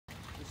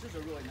This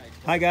is a really nice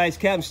boat. Hi guys,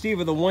 Captain Steve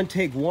with a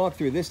one-take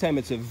walkthrough. This time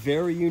it's a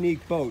very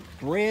unique boat.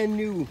 Brand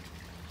new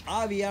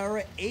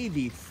Aviara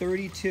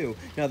AV32.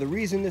 Now the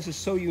reason this is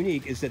so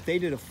unique is that they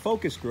did a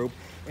focus group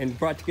and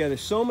brought together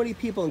so many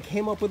people and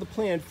came up with a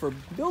plan for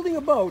building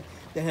a boat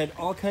that had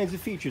all kinds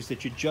of features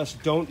that you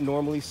just don't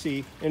normally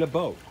see in a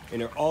boat.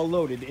 And they're all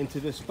loaded into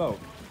this boat.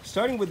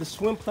 Starting with the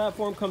swim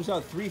platform, comes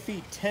out 3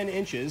 feet 10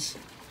 inches.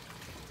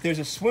 There's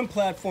a swim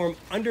platform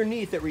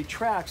underneath that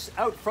retracts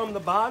out from the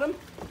bottom.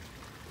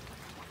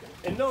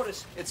 And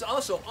notice it's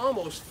also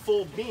almost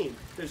full beam.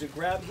 There's a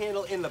grab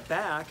handle in the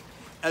back.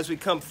 As we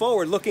come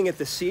forward, looking at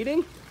the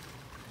seating,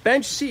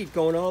 bench seat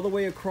going all the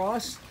way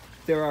across.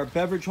 There are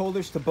beverage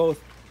holders to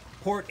both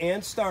port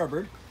and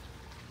starboard.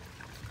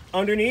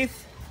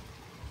 Underneath,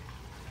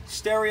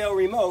 stereo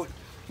remote.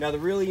 Now the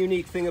really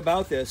unique thing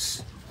about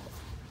this,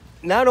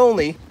 not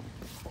only,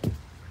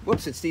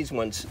 whoops, it's these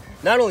ones.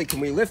 Not only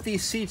can we lift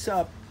these seats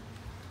up,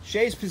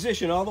 chaise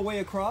position all the way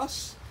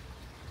across,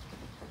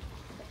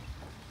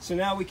 so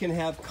now we can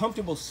have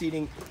comfortable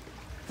seating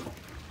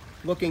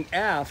looking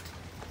aft.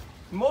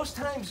 Most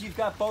times you've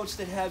got boats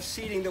that have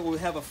seating that will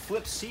have a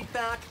flip seat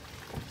back,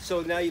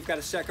 so now you've got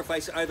to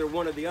sacrifice either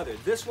one or the other.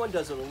 This one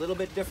does it a little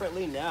bit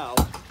differently now.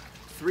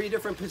 3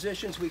 different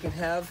positions we can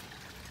have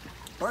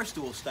bar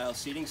stool style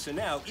seating, so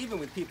now even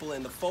with people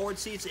in the forward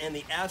seats and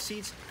the aft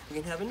seats, we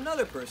can have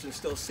another person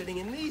still sitting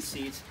in these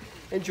seats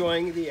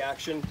enjoying the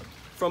action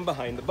from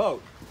behind the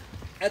boat.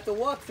 At the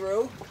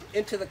walkthrough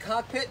into the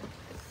cockpit,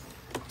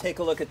 take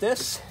a look at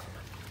this.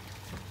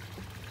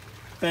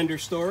 Fender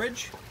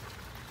storage.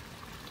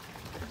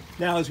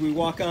 Now as we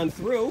walk on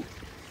through,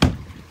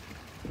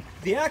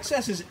 the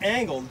access is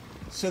angled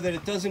so that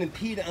it doesn't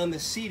impede on the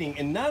seating,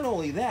 and not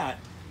only that,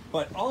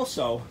 but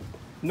also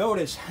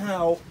notice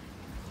how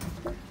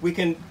we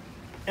can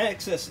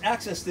access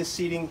this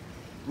seating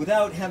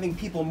without having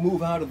people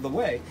move out of the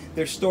way.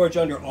 There's storage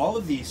under all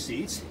of these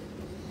seats,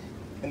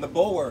 and the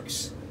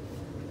bulwarks.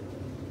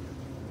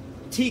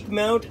 Teak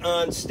mount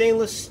on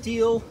stainless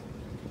steel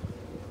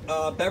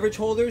beverage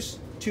holders,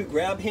 2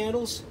 grab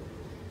handles,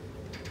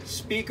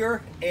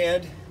 speaker,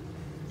 and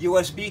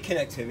USB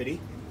connectivity.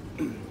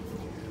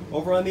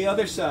 Over on the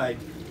other side,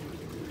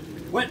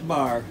 wet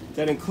bar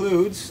that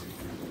includes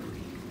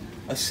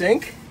a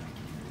sink,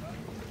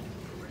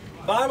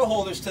 bottle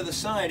holders to the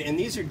side, and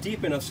these are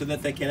deep enough so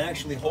that they can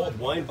actually hold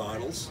wine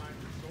bottles.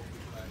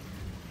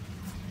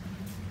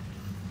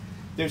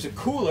 There's a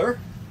cooler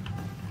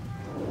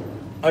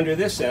under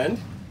this end,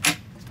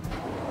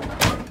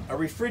 a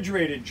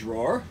refrigerated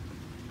drawer,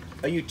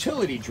 a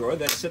utility drawer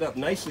that's set up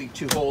nicely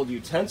to hold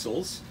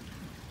utensils,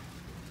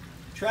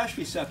 trash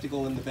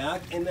receptacle in the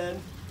back, and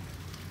then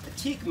a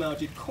teak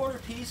mounted corner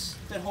piece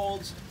that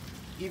holds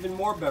even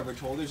more beverage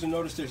holders. And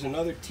notice there's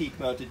another teak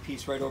mounted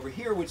piece right over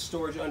here with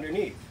storage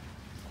underneath.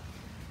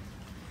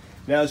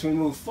 Now as we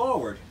move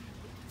forward,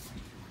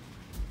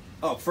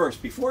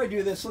 first, before I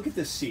do this, look at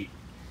this seat.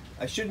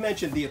 I should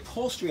mention the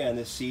upholstery on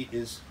this seat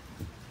is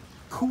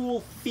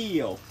cool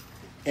feel,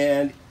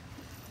 and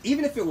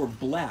even if it were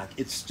black,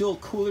 it's still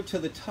cooler to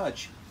the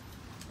touch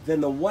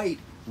than the white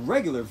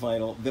regular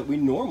vinyl that we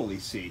normally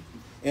see.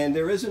 And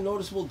there is a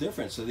noticeable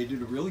difference, so they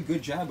did a really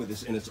good job with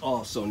this, and it's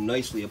all so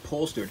nicely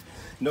upholstered.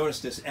 Notice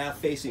this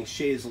aft-facing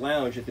chaise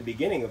lounge at the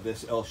beginning of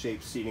this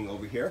L-shaped seating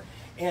over here,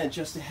 and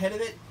just ahead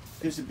of it,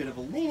 there's a bit of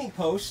a leaning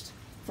post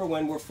for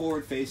when we're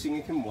forward-facing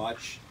and can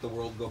watch the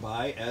world go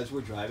by as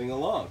we're driving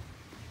along.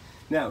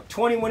 Now,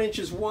 21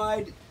 inches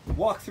wide,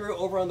 walk through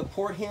over on the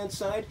port hand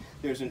side.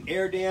 There's an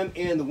air dam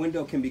and the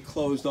window can be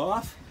closed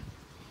off.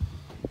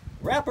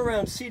 Wrap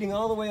around seating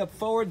all the way up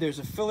forward. There's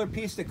a filler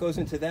piece that goes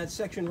into that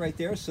section right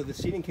there, so the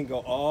seating can go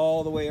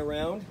all the way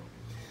around.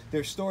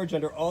 There's storage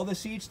under all the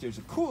seats. There's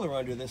a cooler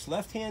under this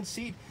left-hand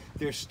seat.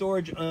 There's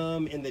storage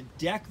in the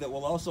deck that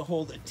will also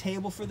hold a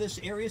table for this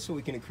area, so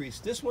we can increase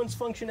this one's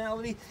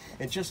functionality.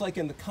 And just like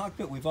in the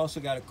cockpit, we've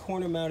also got a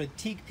corner-mounted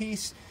teak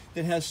piece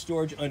that has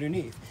storage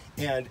underneath.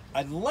 And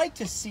I'd like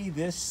to see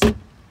this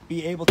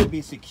be able to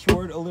be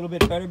secured a little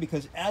bit better,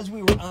 because as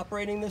we were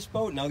operating this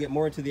boat, and I'll get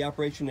more into the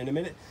operation in a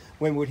minute,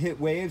 when we'd hit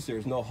waves,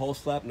 there's no hull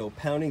slap, no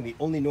pounding. The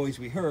only noise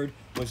we heard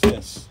was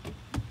this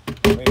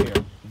right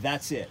here.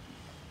 That's it.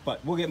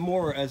 But we'll get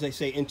more, as I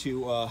say,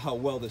 into how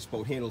well this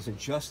boat handles in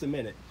just a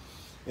minute.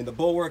 In the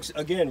bulwarks,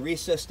 again,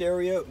 recessed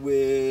area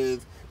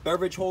with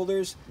beverage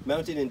holders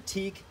mounted in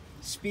teak,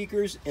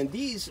 speakers, and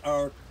these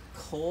are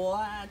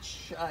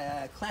Clatch,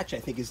 I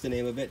think is the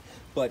name of it,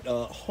 but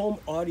home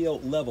audio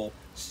level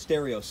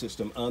stereo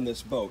system on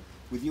this boat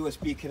with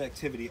USB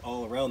connectivity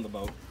all around the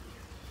boat.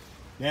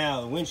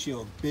 Now the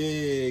windshield,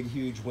 big,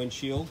 huge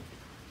windshield.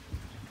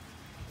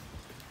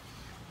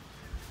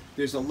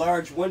 There's a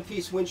large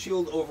one-piece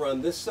windshield over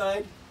on this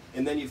side,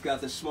 and then you've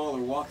got the smaller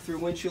walk-through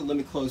windshield. Let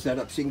me close that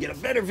up so you can get a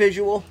better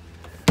visual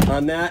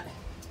on that.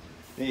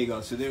 There you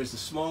go. So there's the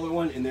smaller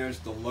one and there's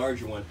the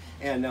larger one.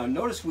 And now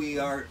notice we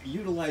are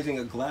utilizing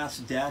a glass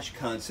dash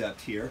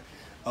concept here.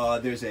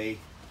 There's a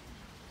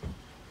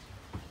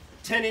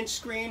 10-inch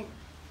screen,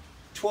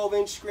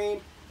 12-inch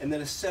screen, and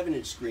then a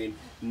 7-inch screen.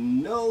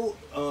 No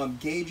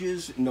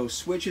gauges, no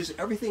switches.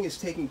 Everything is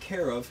taken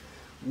care of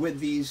with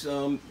these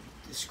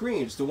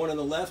screens. The one on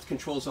the left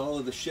controls all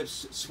of the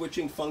ship's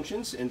switching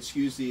functions, and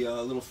excuse the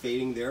little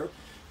fading there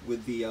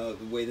with the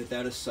way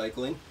that is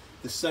cycling.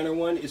 The center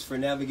one is for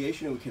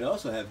navigation, and we can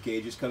also have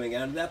gauges coming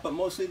out of that, but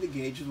mostly the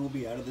gauges will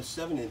be out of the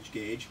 7-inch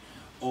gauge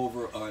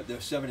over the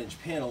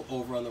 7-inch panel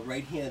over on the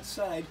right-hand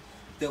side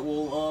that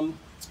will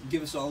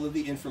give us all of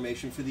the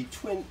information for the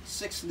twin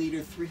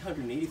 6-liter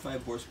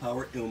 385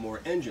 horsepower Ilmor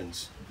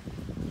engines.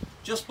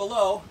 Just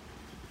below,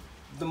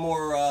 the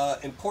more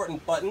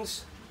important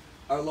buttons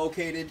are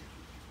located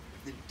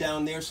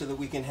down there so that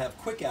we can have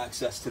quick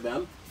access to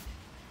them.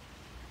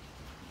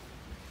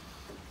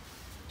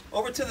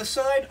 Over to the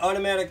side,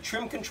 automatic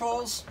trim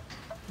controls,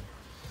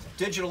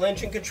 digital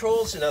engine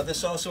controls. Now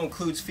this also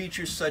includes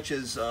features such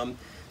as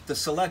the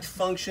select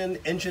function,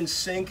 engine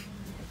sync,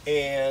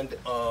 and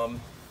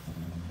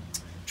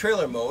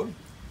trailer mode.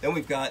 Then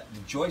we've got the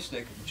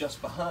joystick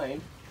just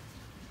behind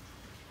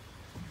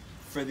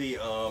for the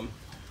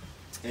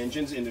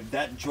engines, and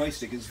that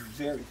joystick is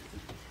very,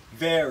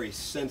 very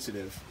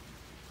sensitive.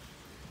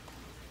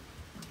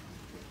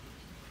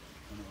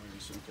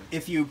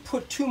 If you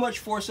put too much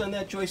force on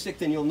that joystick,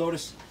 then you'll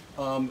notice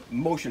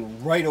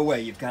motion right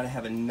away. You've got to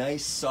have a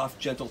nice, soft,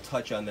 gentle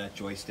touch on that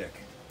joystick.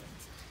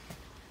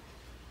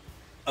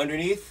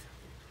 Underneath,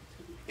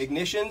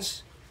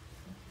 ignitions,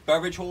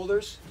 beverage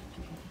holders.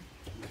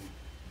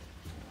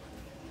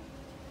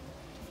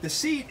 The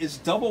seat is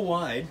double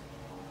wide.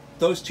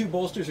 Those two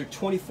bolsters are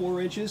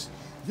 24 inches.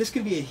 This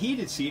can be a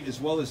heated seat, as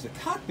well as the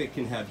cockpit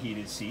can have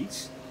heated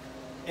seats.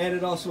 And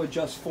it also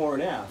adjusts fore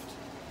and aft.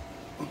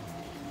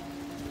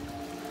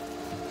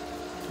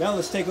 Now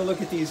let's take a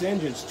look at these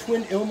engines.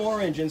 Twin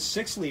Ilmor engines,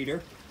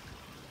 6-liter,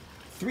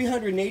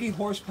 380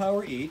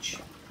 horsepower each.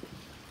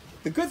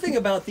 The good thing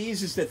about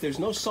these is that there's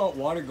no salt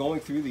water going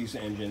through these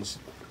engines.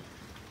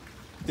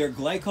 They're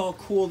glycol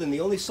cooled, and the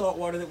only salt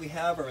water that we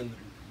have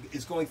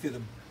is going through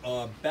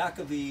the back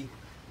of the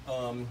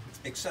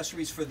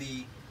accessories for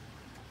the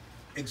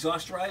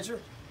exhaust riser,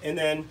 and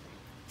then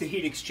the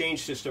heat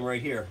exchange system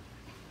right here.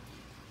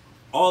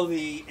 All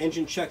the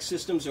engine check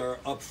systems are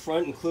up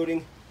front,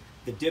 including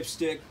the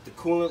dipstick, the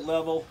coolant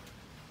level,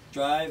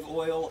 drive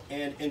oil,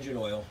 and engine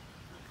oil.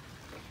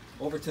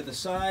 Over to the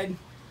side,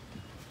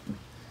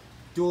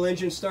 dual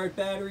engine start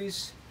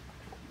batteries,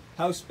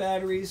 house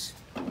batteries.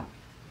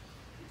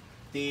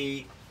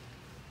 The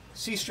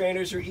sea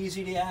strainers are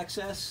easy to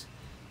access,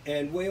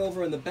 and way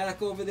over in the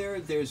back over there,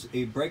 there's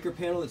a breaker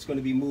panel that's going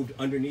to be moved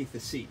underneath the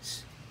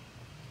seats.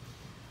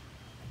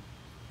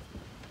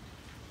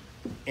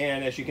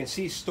 And as you can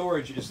see,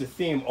 storage is the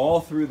theme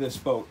all through this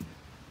boat.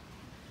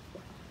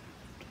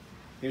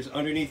 Here's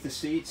underneath the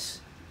seats.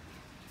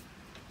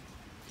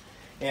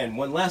 And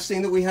one last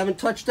thing that we haven't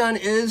touched on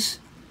is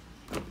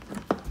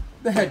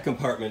the head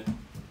compartment.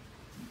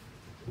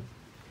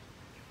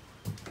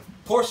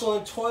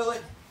 Porcelain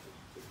toilet,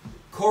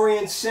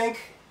 Corian sink,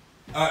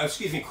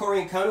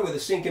 Corian counter with a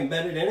sink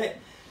embedded in it.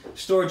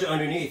 Storage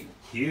underneath,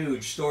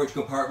 huge storage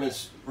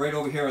compartments right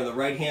over here on the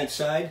right-hand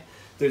side.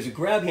 There's a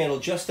grab handle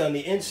just on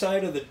the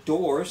inside of the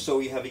door, so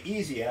you have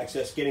easy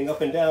access getting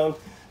up and down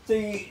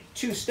the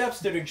two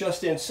steps that are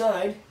just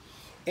inside.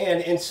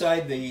 And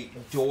inside the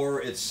door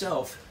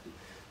itself,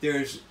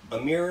 there's a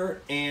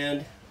mirror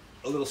and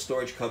a little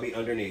storage cubby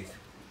underneath.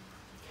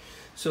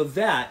 So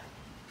that,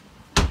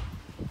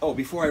 oh,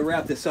 before I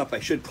wrap this up, I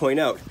should point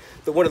out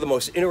that one of the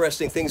most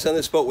interesting things on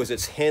this boat was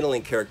its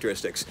handling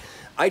characteristics.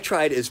 I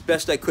tried as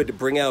best I could to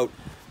bring out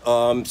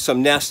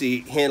some nasty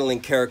handling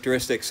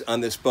characteristics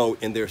on this boat,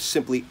 and there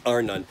simply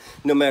are none.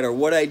 No matter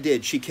what I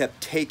did, she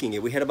kept taking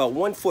it. We had about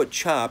 1 foot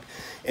chop,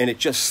 and it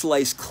just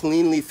sliced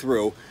cleanly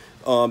through.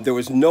 There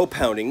was no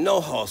pounding, no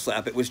hull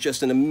slap. It was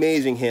just an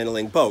amazing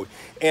handling boat.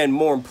 And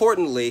more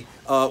importantly,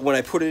 when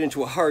I put it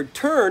into a hard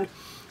turn,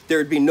 there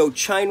would be no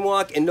chine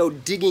walk and no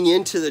digging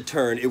into the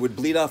turn. It would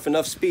bleed off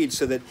enough speed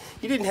so that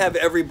you didn't have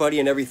everybody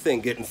and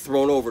everything getting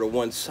thrown over to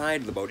one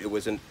side of the boat. It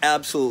was an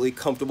absolutely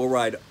comfortable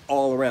ride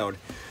all around.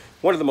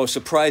 One of the most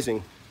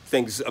surprising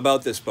things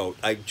about this boat,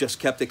 I just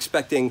kept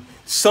expecting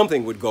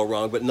something would go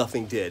wrong, but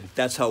nothing did.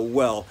 That's how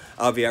well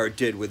Aviara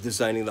did with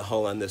designing the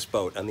hull on this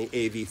boat, on the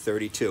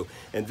AV32.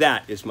 And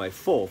that is my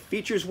full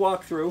features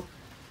walkthrough,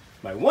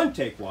 my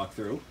one-take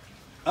walkthrough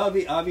of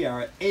the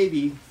Aviara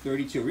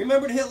AV32.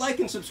 Remember to hit like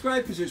and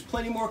subscribe, because there's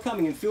plenty more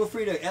coming, and feel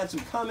free to add some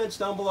comments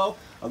down below.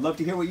 I'd love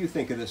to hear what you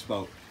think of this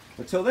boat.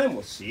 Until then,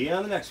 we'll see you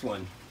on the next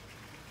one.